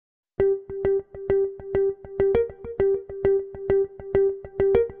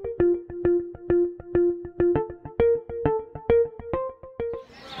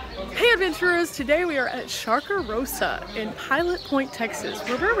adventurers, today we are at Sharkarosa in Pilot Point, Texas,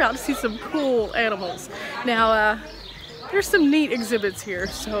 where we're about to see some cool animals. Now, there's some neat exhibits here,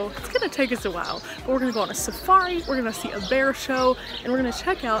 so it's gonna take us a while. But we're gonna go on a safari, we're gonna see a bear show, and we're gonna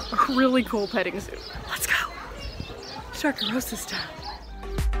check out a really cool petting zoo. Let's go! Sharkarosa style.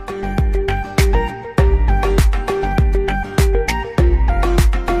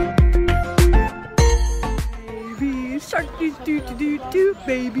 Shark doo doo doo doo doo,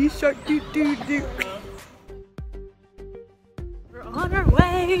 baby shark doo doo doo. We're on our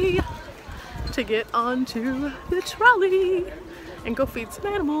way to get onto the trolley and go feed some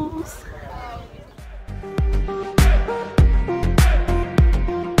animals.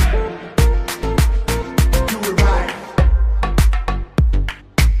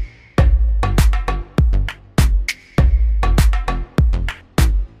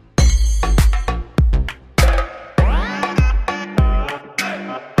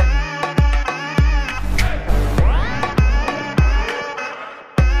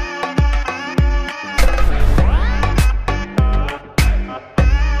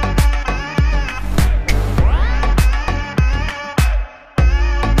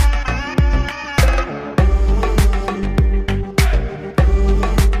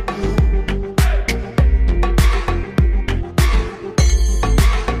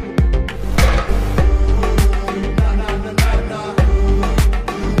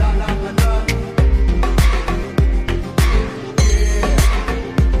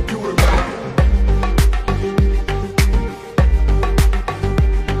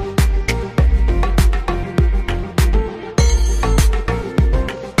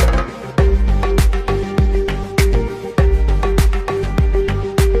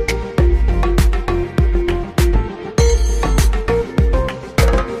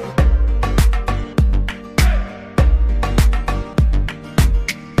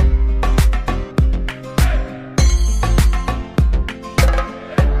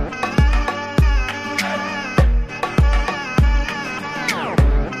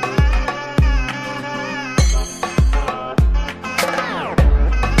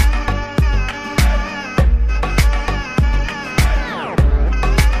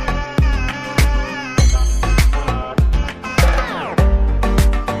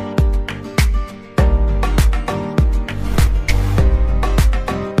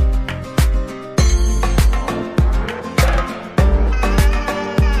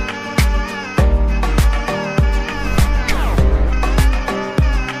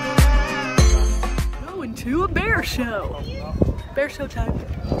 To a bear show. Bear show time.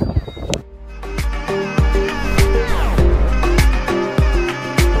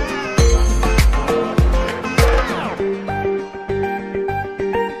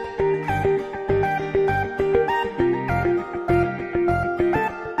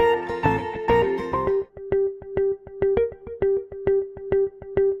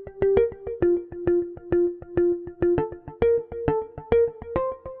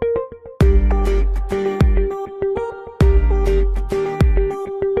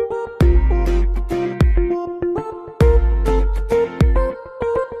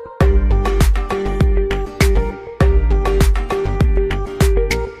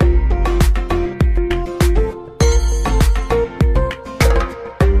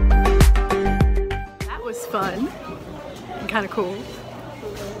 Fun and kind of cool.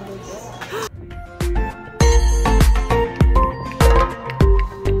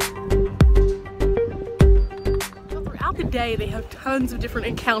 Throughout the day they have tons of different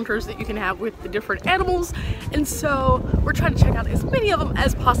encounters that you can have with the different animals, and so we're trying to check out as many of them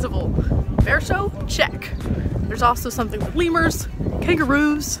as possible. Bear show? Check. There's also something with lemurs,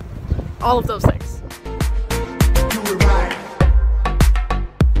 kangaroos, all of those things.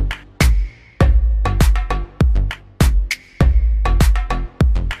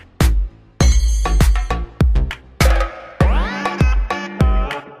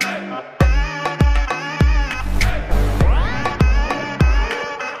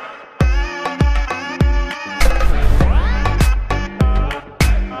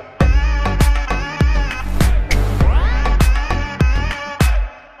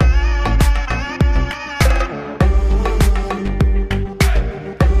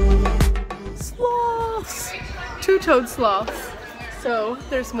 Two-toed sloths. So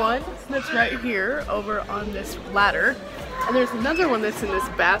there's one that's right here over on this ladder, and there's another one that's in this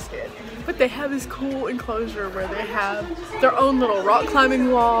basket. But they have this cool enclosure where they have their own little rock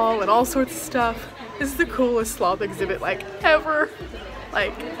climbing wall and all sorts of stuff. This is the coolest sloth exhibit like ever.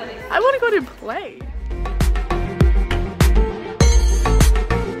 Like, I want to go to play.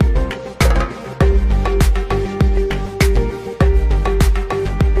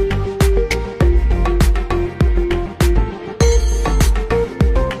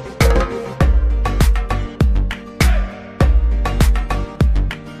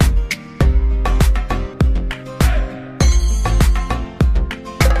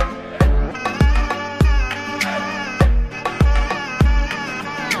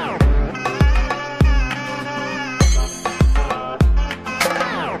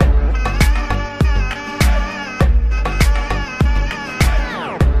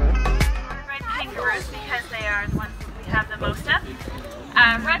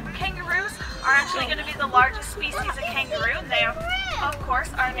 red kangaroos are actually going to be the largest species of kangaroo. They, of course,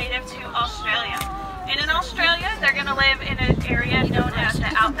 are native to Australia. And in Australia, they're going to live in an area known as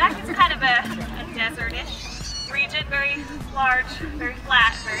the outback. It's kind of a desert-ish region, very large, very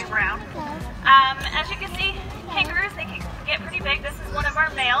flat, very round. As you can see, kangaroos, they can get pretty big. This is one of our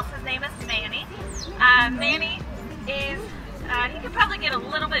males. His name is Manny. Manny is, he could probably get a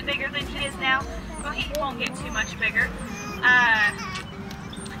little bit bigger than he is now, but he won't get too much bigger.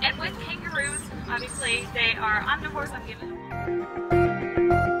 And with kangaroos, obviously, they are omnivores. I'm giving them.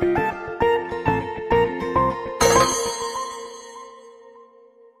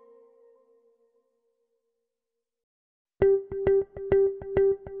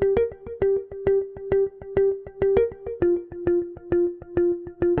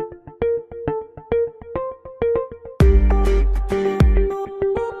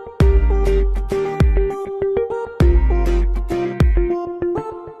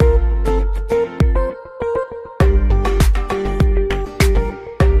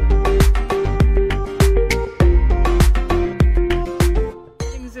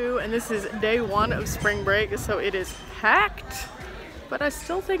 This is day one of spring break, so it is packed, but I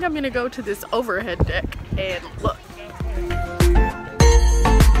still think I'm gonna go to this overhead deck and look.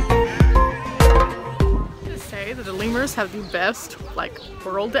 To say that the lemurs have the best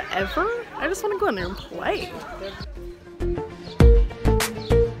world ever. I just want to go in there and play.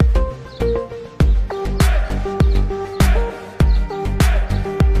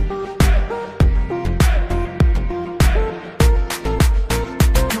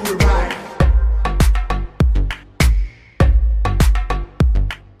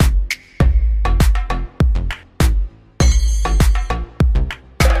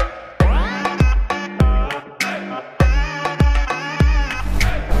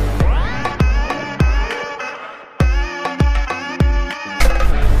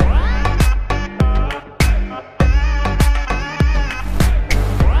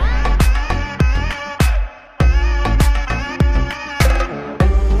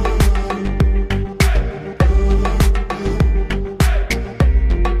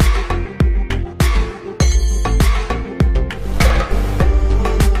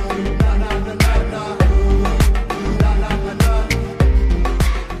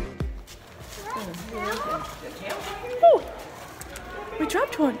 Oh, we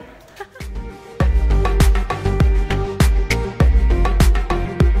dropped one.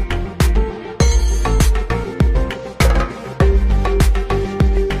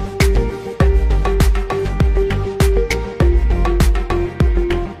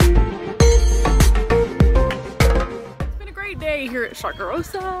 It's been a great day here at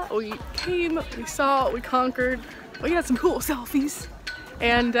Sharkarosa. We came, we saw, we conquered. We had some cool selfies.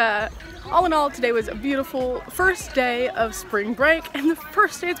 And all in all, today was a beautiful first day of spring break, and the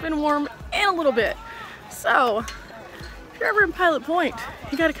first day it's been warm in a little bit. So if you're ever in Pilot Point,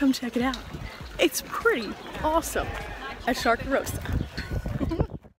 you gotta come check it out. It's pretty awesome at Sharkarosa.